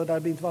inga skördar.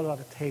 Det blir inte vad du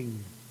hade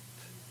tänkt.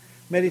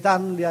 Med ditt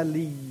andliga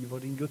liv och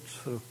din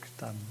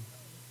gudsfruktan.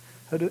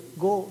 Hör du,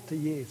 gå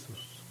till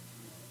Jesus.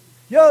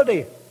 Gör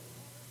det.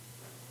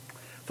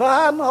 För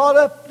han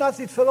har öppnat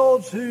sitt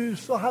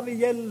förrådshus och han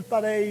vill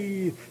hjälpa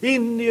dig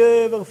in i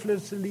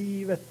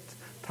överflödslivet.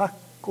 Tack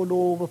och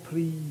lov och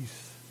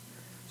pris.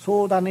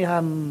 Sådan är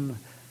han.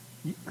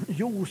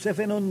 Josef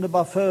är en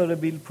underbar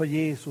förebild på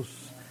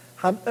Jesus.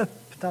 Han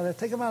öppnade,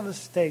 tänk om han hade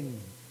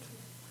stängt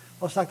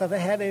och sagt att det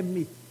här är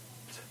mitt.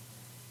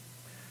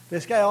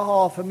 Det ska jag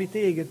ha för mitt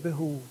eget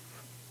behov.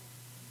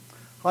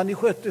 Har ni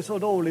skött det så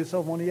dåligt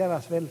så må ni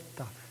gärna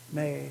svälta.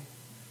 Nej,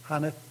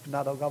 han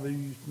öppnade och gav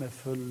ut med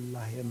fulla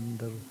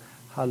händer.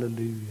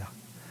 Halleluja.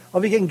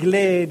 Och vilken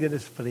glädje det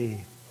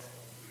spred.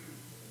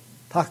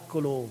 Tack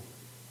och lov.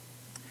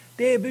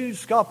 Det är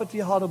budskapet vi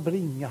har att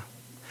bringa.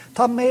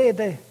 Ta med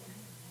det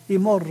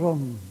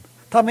imorgon.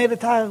 Ta med det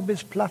till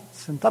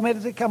arbetsplatsen. Ta med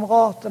det till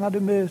kamraterna du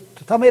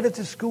möter. Ta med det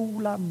till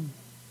skolan.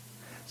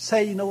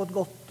 Säg något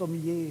gott om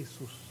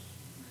Jesus.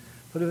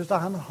 För du förstår,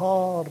 han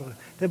har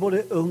det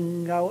både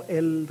unga och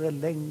äldre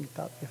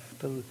längtar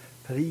efter.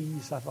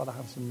 Prisat vara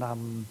hans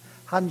namn.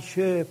 Han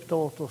köpte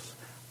åt oss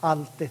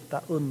allt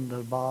detta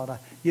underbara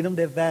genom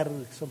det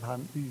verk som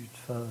han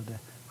utförde.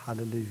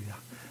 Halleluja.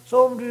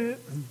 Så om du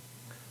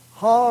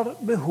har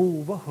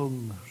behov och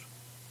hunger,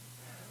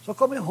 så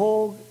kom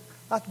ihåg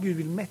att Gud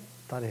vill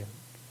mätta den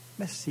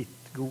med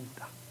sitt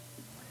goda.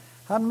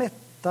 Han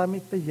mättar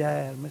mitt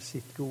begär med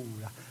sitt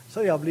goda,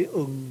 så jag blir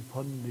ung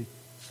på nytt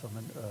som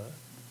en örn.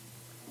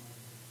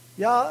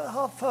 Jag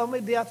har för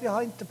mig det att vi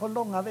har inte på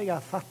långa vägar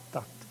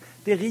fattat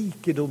de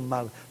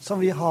rikedomar som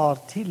vi har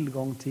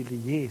tillgång till i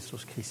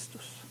Jesus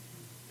Kristus.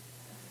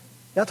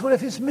 Jag tror det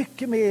finns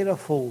mycket mer att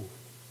få.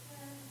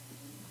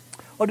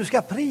 Och du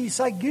ska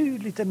prisa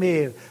Gud lite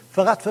mer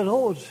för att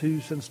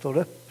förrådshusen står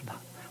öppna.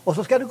 Och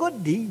så ska du gå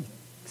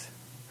dit.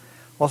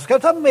 Och så ska du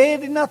ta med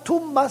dina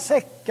tomma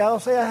säckar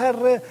och säga: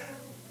 Herre,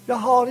 jag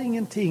har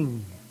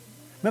ingenting,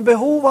 men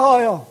behov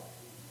har jag.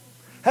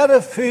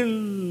 Herre,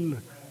 fyll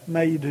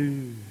mig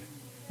du.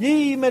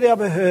 Ge mig det jag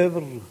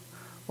behöver.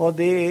 Och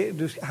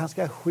han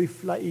ska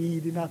skyffla i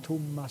dina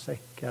tomma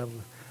säckar.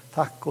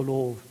 Tack och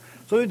lov.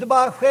 Så du inte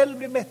bara själv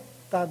blir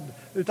mättad,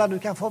 utan du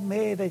kan få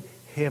med dig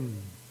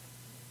hem.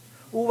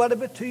 Och vad det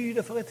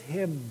betyder för ett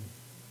hem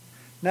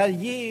när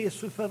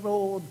Jesu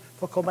förråd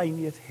får komma in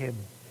i ett hem.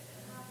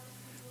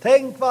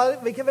 Tänk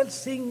vilken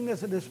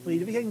välsignelse det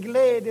sprider, vilken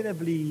glädje det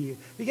blir,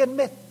 vilken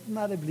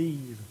mättnad det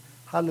blir.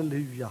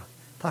 Halleluja,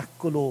 tack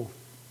och lov.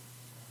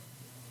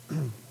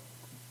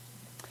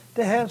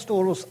 Det här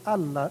står oss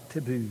alla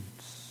till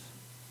buds.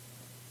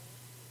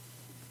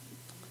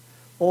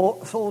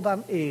 Och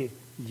sådan är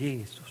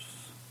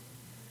Jesus.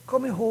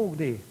 Kom ihåg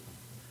det.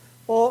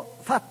 Och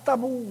fatta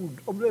mod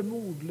om du är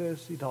modlös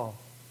idag.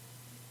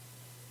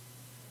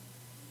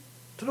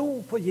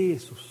 Tro på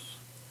Jesus.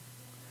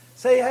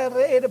 Säg: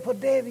 Herre, är det på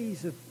det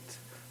viset,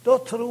 då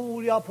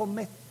tror jag på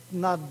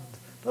mättnad.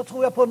 Då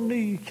tror jag på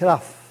ny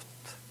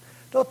kraft.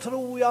 Då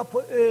tror jag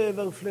på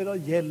överflöd och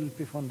hjälp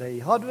ifrån dig.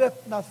 Har du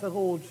öppnat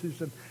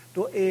förrådshusen,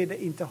 då är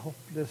det inte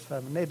hopplöst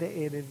för mig. Nej,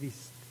 det är det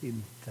visst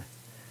inte.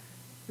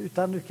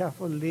 Utan du kan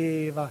få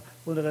leva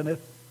under en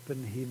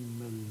öppen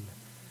himmel.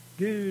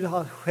 Gud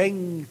har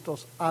skänkt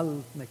oss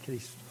allt med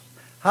Kristus.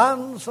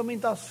 Han som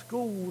inte har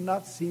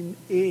skonat sin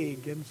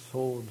egen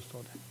son, står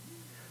det.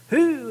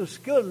 Hur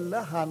skulle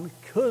han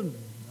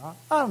kunna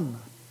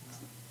annat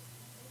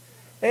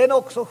än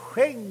också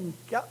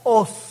skänka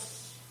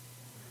oss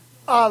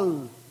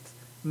allt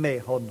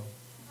med honom?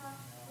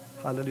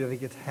 Halleluja,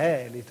 vilket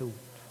härligt ord.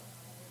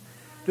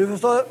 Du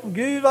förstår,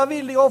 Gud var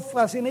villig att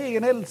offra sin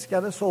egen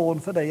älskade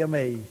son för dig och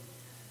mig.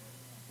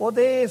 Och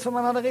det är som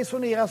han hade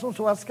resonerat som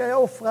så, att ska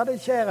jag offra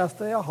det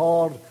käraste jag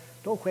har,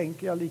 då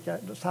skänker jag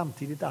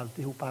samtidigt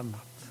alltihop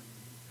annat.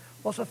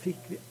 Och så fick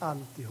vi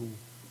alltihop.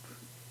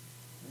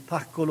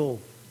 Tack och lov.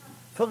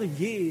 För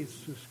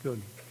Jesus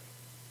skull.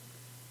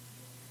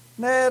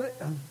 När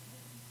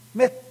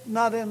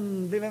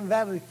mättnaden blev en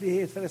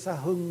verklighet för dessa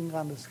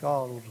hungrande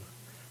skaror,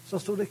 så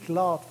stod det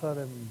klart för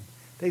dem: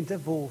 det är inte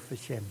vår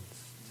förtjänst.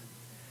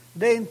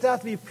 Det är inte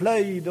att vi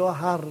plöjde och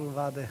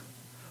harvade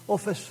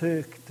och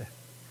försökte,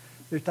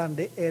 utan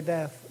det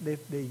är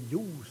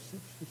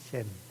Josefs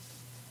förtjänst.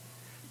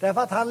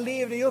 Därför att han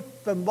levde i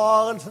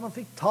uppenbarelsen och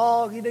fick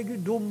tag i de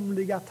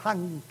gudomliga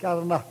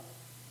tankarna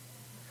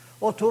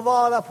och tog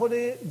vara på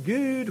det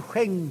Gud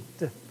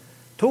skänkte,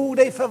 tog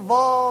det i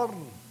förvar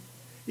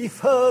i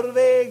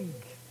förväg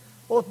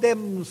åt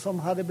dem som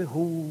hade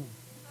behov.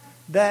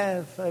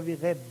 Därför är vi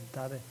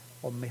räddade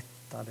och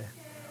mättade.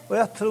 Och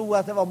jag tror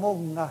att det var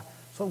många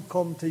som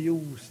kom till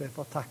Josef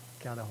och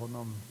tackade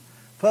honom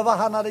för vad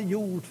han hade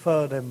gjort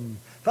för dem,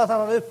 för att han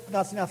hade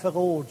öppnat sina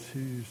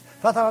förrådshus,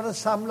 för att han hade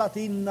samlat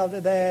in av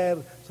det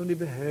där som de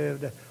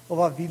behövde och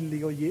var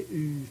villig att ge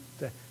ut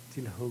det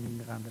till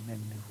hungrande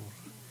människor.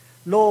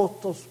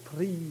 Låt oss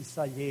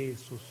prisa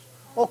Jesus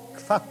och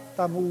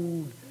fatta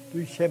mod,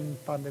 du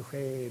kämpande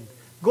själ.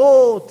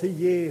 Gå till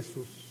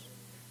Jesus,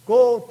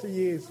 gå till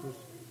Jesus,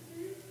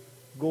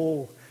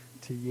 gå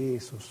till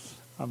Jesus.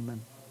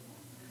 Amen.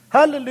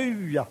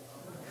 Halleluja.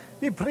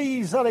 Vi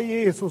prisar dig,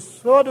 Jesus,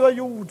 för vad du har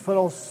gjort för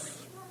oss.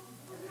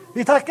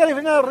 Vi tackar dig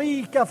för dina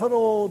rika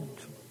förråd.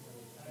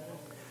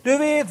 Du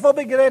vet vår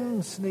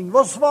begränsning,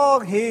 vår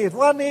svaghet,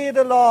 våra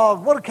nederlag,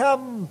 vår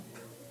kamp,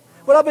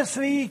 våra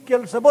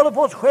besvikelser, både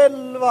på oss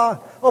själva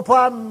och på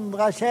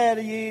andra,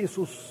 käre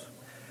Jesus.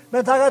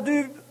 Men tack att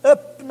du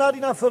öppnar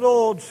dina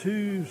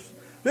förrådshus.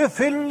 Du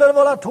fyller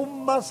våra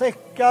tomma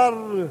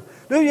säckar.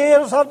 Du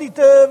ger oss av ditt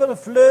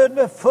överflöd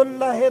med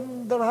fulla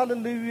händer,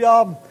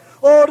 halleluja.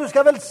 Och du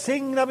ska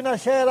välsigna mina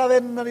kära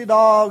vänner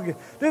idag.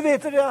 Du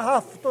vet hur jag har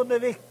haft under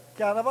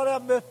veckan, vad jag har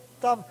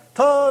mött av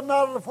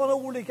törnar från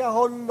olika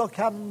håll och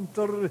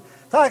kanter.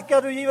 Tack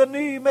att du ger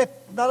ny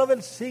mättnad och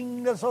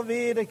välsignelse och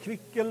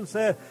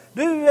vederkvickelse.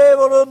 Du är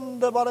vår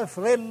underbara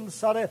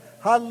frälsare.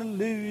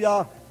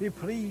 Halleluja, vi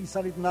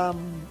prisar ditt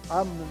namn.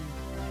 Amen.